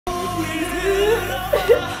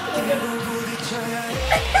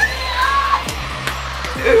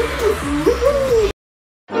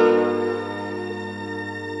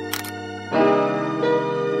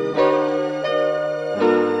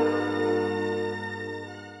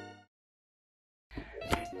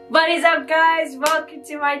What is up, guys? Welcome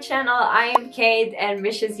to my channel. I am Kate and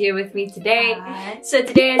Misha's here with me today. Hi. So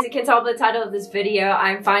today, as you can tell by the title of this video,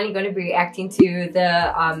 I'm finally going to be reacting to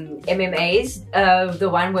the MMAs, the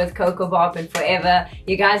one with Coco Bob and Forever.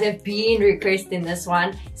 You guys have been requesting this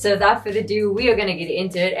one. So without further ado, we are going to get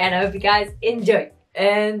into it and I hope you guys enjoy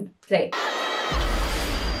and play.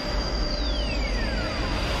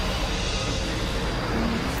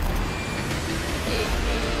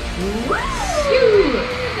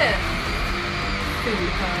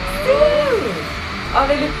 Oh,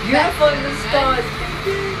 they look beautiful in the stars.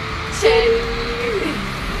 Cherry,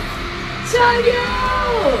 Chanyo,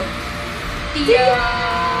 Dio,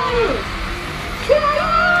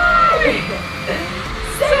 Kai,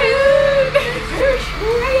 Soon,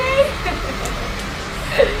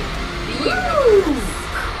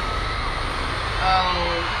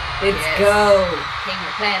 let's go. King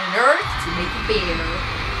of planet Earth to make it better.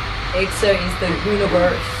 EXO is the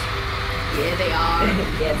universe. Yeah, they are.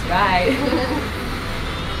 That's right.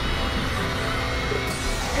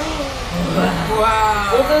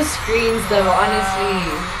 Wow. All those screens though, honestly.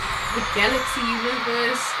 The galaxy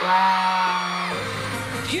universe. Wow.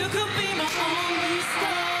 You could be my only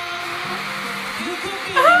star. You could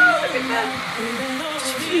be Look at that.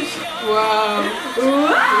 Wow.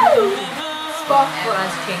 Wow. Spot for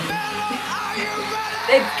us, King.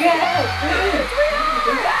 Let's go.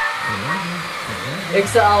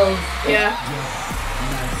 EXO. Yeah.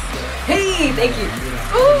 Hey, thank you.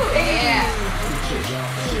 Ooh, yeah.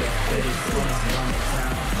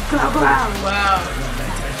 Wow. Wow. Wow.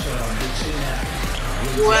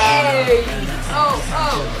 Yay. Oh.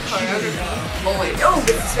 Choreography. Oh wait. Oh,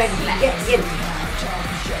 this is ready. Get it.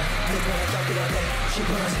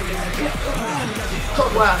 Oh,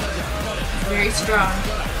 wow. Very strong.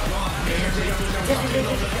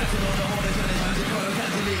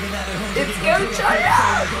 Let's go,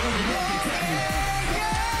 China.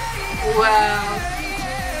 Wow.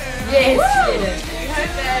 Yes. Woo. Get it. You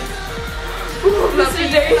heard that? Ooh,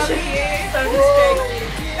 So distracting.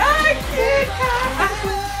 I can't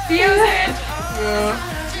feel it.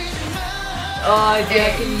 Oh, I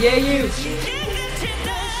can hear you.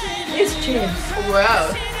 Yes, James. Wow.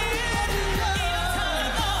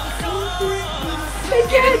 They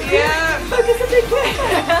can. Yeah. Focus on the can.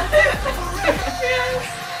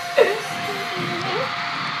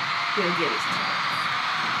 He'll get it.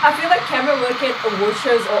 I feel like camera work at award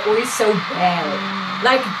shows are always so bad.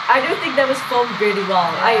 Like, I don't think that was filmed really well.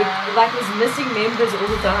 I was missing members all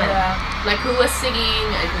the time. Like who was singing?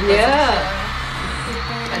 Yeah.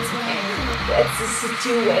 That's okay. That's the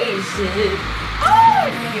situation. Oh!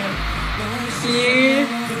 Cute.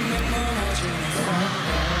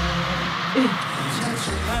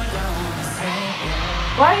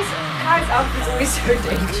 Why is Kai's outfit always so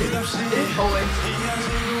dangerous? Always.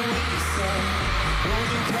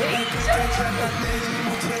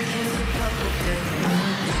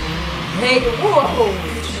 Hey, whoa!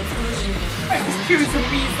 Excuse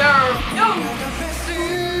me, sir. No.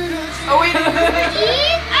 Oh wait.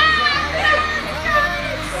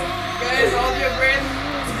 Guys, hold your breath.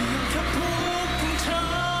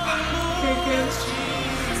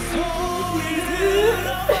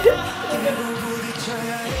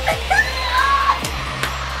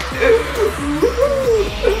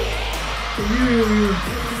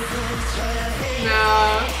 No.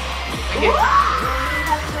 Okay.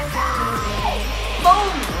 Boom!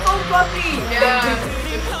 Boom, puppy! Yeah.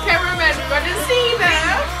 Cameraman, gonna see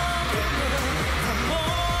that.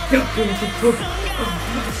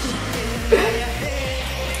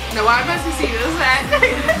 Now why must you see this at?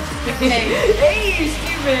 Hey, you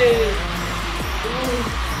stupid!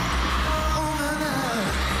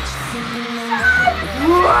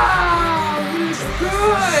 Wow, it's good.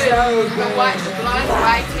 So The good. white, the blonde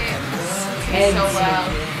white hair. So well.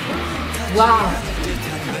 Wow.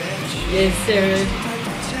 Yes, sir.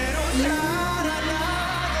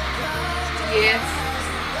 Yes.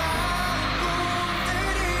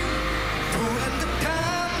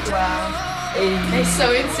 Wow. They're so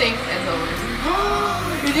in sync as always.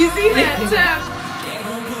 Did you see that?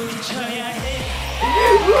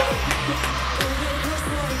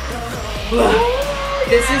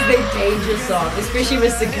 This is the danger song, especially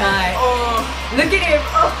Mr. Kai. Oh. Look at him!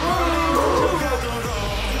 Oh.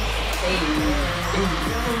 Hey.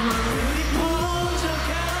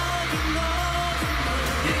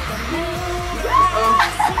 Oh.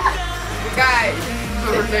 The guy.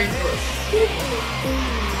 Super dangerous.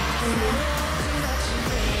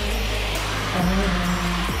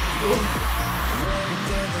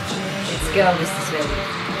 Let's go, Mr. Smelly.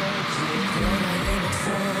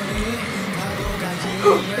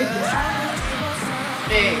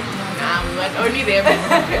 Hey, nah, we went only them.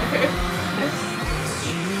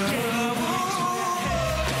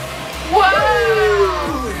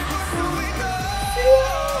 Wow!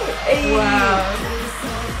 Hey. Wow.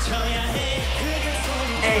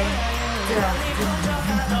 Hey.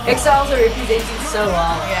 EXO also representing so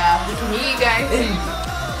well. Yeah, we can hear you guys.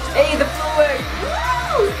 Hey, the footwork.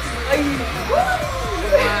 Woo! Hey. Woo!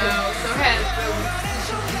 Wow, so handsome.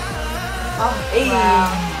 Oh, hey.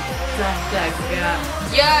 Wow.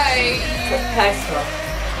 Yay! Pastel.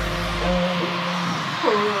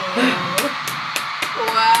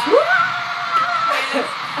 Wow. Yes.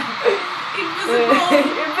 Invisible.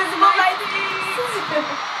 Invisible lightning.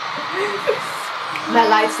 My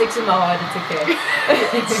light sticks in my heart, it's okay.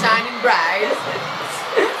 It's shining bright.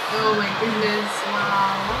 Oh my goodness,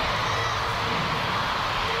 wow.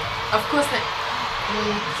 Of course, I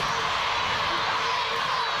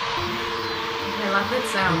love that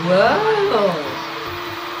sound. Whoa!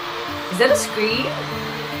 Is that a screen?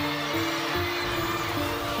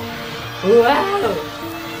 Wow!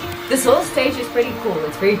 This whole stage is pretty cool.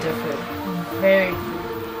 It's very different. Very cool.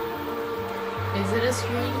 Is it a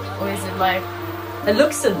screen or is it like? It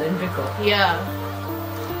looks cylindrical. Yeah.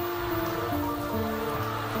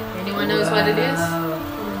 Anyone knows what it is?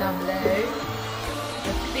 Comment down below.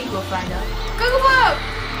 I think we'll find out. Go up!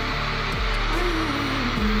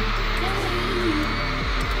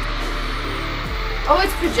 Oh,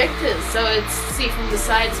 it's projectors, so it's see from the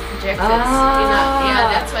sides projectors. Yeah,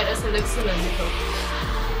 that's why it also looks cylindrical.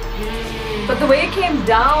 But the way it came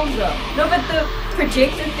down though. No, but the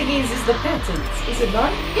projector thingy is the patterns, is it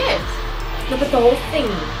not? Yes. No, but the whole thing,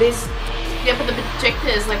 this. Yeah, but the projector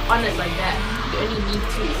is like on it like that. You only need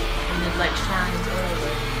to, and it like shines all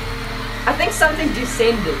over. I think something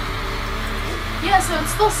descended. Yeah, so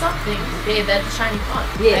it's still something there that's shining on.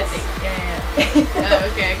 Yes. I think. Yeah. Oh,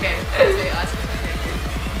 okay. That's what you're asking.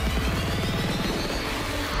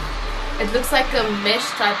 It looks like a mesh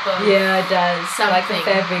type of. Yeah, it does. Something. Like a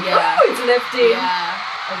fabric. Yeah. Oh, it's lifting. Yeah,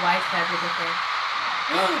 a white fabric. Okay.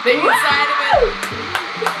 The inside of it.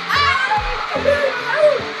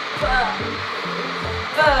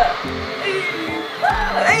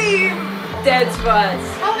 That's fast.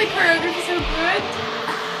 Oh, the choreography is so good.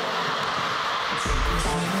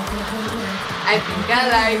 I think I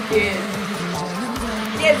like it.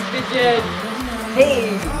 Yes, Bridget.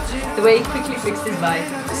 Hey, the way he quickly fixed his bike.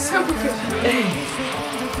 So good.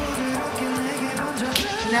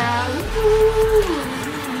 Now,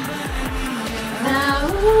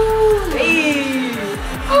 Hey.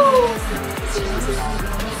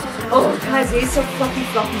 Oh, guys, he's so fluffy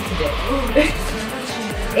today.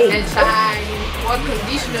 Hey. and shine. What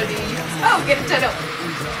conditioner do you use? Oh, get it turned up.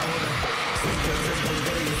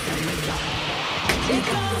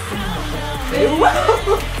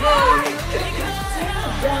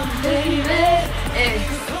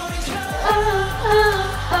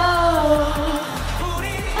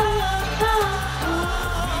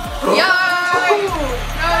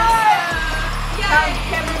 Come,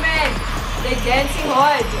 cameraman! They're dancing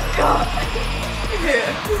hard.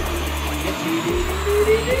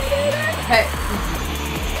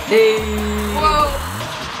 Hey. Whoa.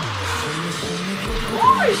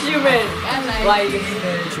 Oh, human! I Like it. it.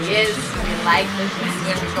 Yes, we like this when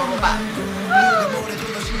we go back. Oh, they do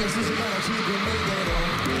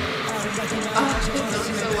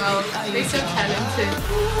so well. They're so talented.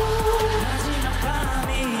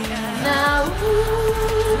 Now,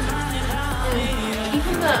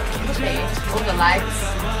 even all the lights.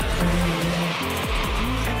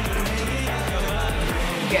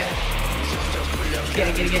 Get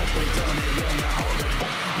it.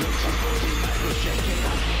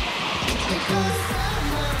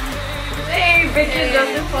 Hey, bitches on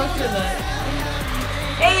the function.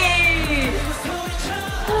 Hey!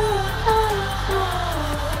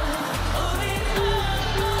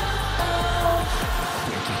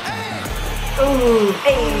 Ooh,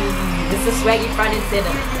 hey! This is swaggy front and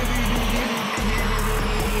center.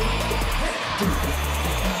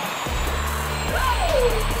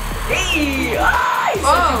 Hey! Ah, he's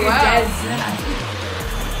such a good wow. dancer.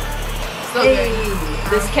 So Hey,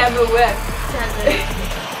 good. this camera work.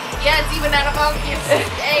 Yeah, it's even out of focus.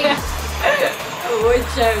 Hey. Oh, it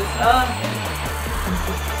shows. Oh.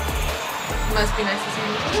 Must be nice to see.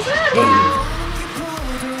 What is that?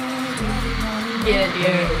 Yeah,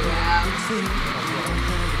 dear. Wow.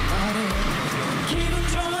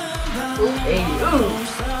 Ooh, hey, ooh.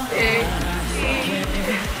 Hey.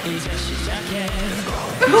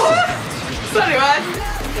 Sorry, what?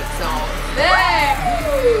 It's all there.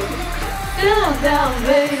 Down,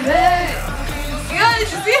 baby. You guys,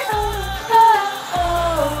 you see?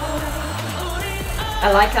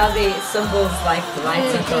 I like how the symbols like the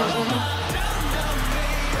lights are on.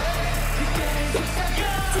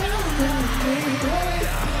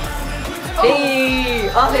 Hey!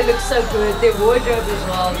 Oh, they look so good. Their wardrobe as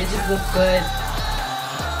well. They just look good.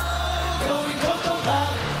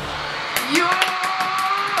 Yo!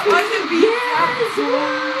 On the beat! Yes!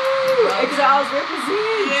 EXO's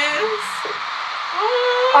represent! Yes!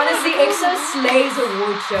 Honestly, EXO slays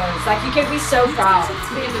award shows. Like, you can be so proud.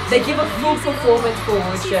 They give a full performance for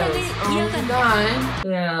award shows. Oh god.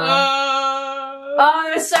 Yeah.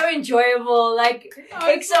 Oh, they're so enjoyable. Like,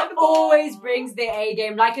 EXO always brings their A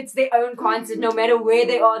game. Like, it's their own concert. No matter where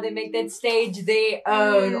they are, they make that stage their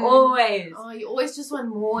own. Always. Oh, you always just want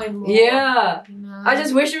more and more. Yeah. You know? I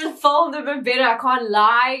just wish it was filmed a bit better. I can't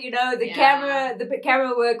lie. You know, the Yeah.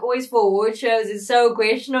 camera work always for award shows is so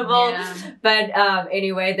questionable. Yeah. But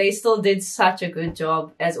anyway, they still did such a good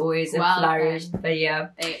job as always. It Well flourished. done. But yeah.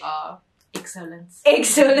 They are excellent.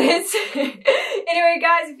 Excellent. Anyway,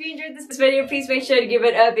 guys, if you enjoyed this video, please make sure to give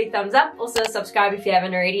it a big thumbs up. Also, subscribe if you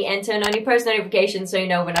haven't already, and turn on your post notifications so you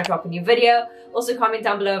know when I drop a new video. Also, comment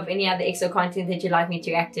down below of any other EXO content that you'd like me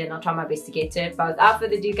to react to, and I'll try my best to get to it. But without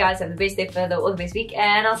further ado, guys, have the best day further, all the best week,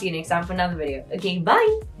 and I'll see you next time for another video. Okay,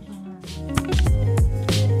 bye.